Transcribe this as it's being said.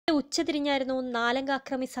ഉച്ചതിരിഞ്ഞായിരുന്നു നാലംഗ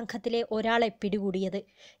അക്രമി സംഘത്തിലെ ഒരാളെ പിടികൂടിയത്.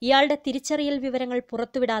 ഇയാളുടെ തിരിച്ചറിയൽ വിവരങ്ങൾ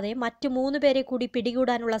പുറത്തുവിടാതെ മറ്റു 3 പേരെ കൂടി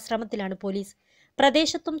പിടികൂടാനുള്ള ശ്രമത്തിലാണ് പോലീസ്.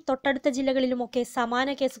 പ്രദേശത്തും തൊട്ടടുത്ത ജില്ലകളിലുമൊക്കെ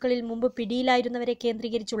സമാന കേസുകളിൽ മുമ്പ് പിടിയിലായിരുന്നവരെ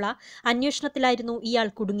കേന്ദ്രീകരിച്ചുള്ള അന്വേഷണത്തിലായിരുന്നു ഇയാൾ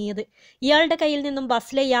കുടുങ്ങിയത്. ഇയാളുടെ കയ്യിൽ നിന്നും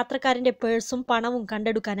ബസ്സിലെ യാത്രക്കാരന്റെ പേഴ്സും പണവും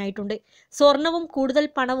കണ്ടെടുക്കാനായിട്ടുണ്ട്. സ്വർണവും കൂടുതൽ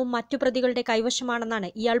പണവും മറ്റു പ്രതികളുടെ കൈവശമാണെന്നാണ്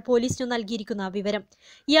ഇയാൾ പോലീസിനു നൽകിയിരിക്കുന്ന വിവരം.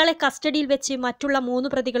 ഇയാളെ കസ്റ്റഡിയിൽ വെച്ച് മറ്റുള്ള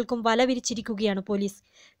 3 പ്രതികൾക്കും വല വിരിച്ചിരിക്കുകയാണ് പോലീസ്.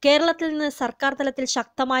 കേരളത്തിൽ നിന്ന് സർക്കാർ തലത്തിൽ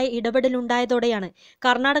ശക്തമായ ഇടപെടലുണ്ടായതോടെയാണ്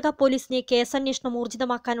കർണാടക പോലീസിനെ കേസന്വേഷണം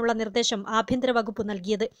ഊർജിതമാക്കാനുള്ള നിർദ്ദേശം ആഭ്യന്തര വകുപ്പ്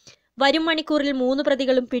നൽകിയത്. വരും മണിക്കൂറിൽ 3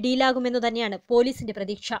 പ്രതികളും പിടിയിലാകുമെന്നു തന്നെയാണ് പോലീസിന്റെ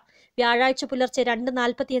പ്രതീക്ഷ. വ്യാഴാഴ്ച പുലർച്ചെ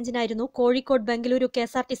 2:45 കോഴിക്കോട്-ബംഗളൂരു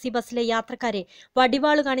KSRTC ബസ്സിലെ യാത്രക്കാരെ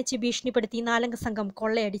വടിവാള് കാണിച്ച് ഭീഷണിപ്പെടുത്തി 4 അംഗ സംഘം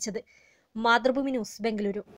കൊള്ളയടിച്ചത്. മാതൃഭൂമി ന്യൂസ്, ബംഗളൂരു.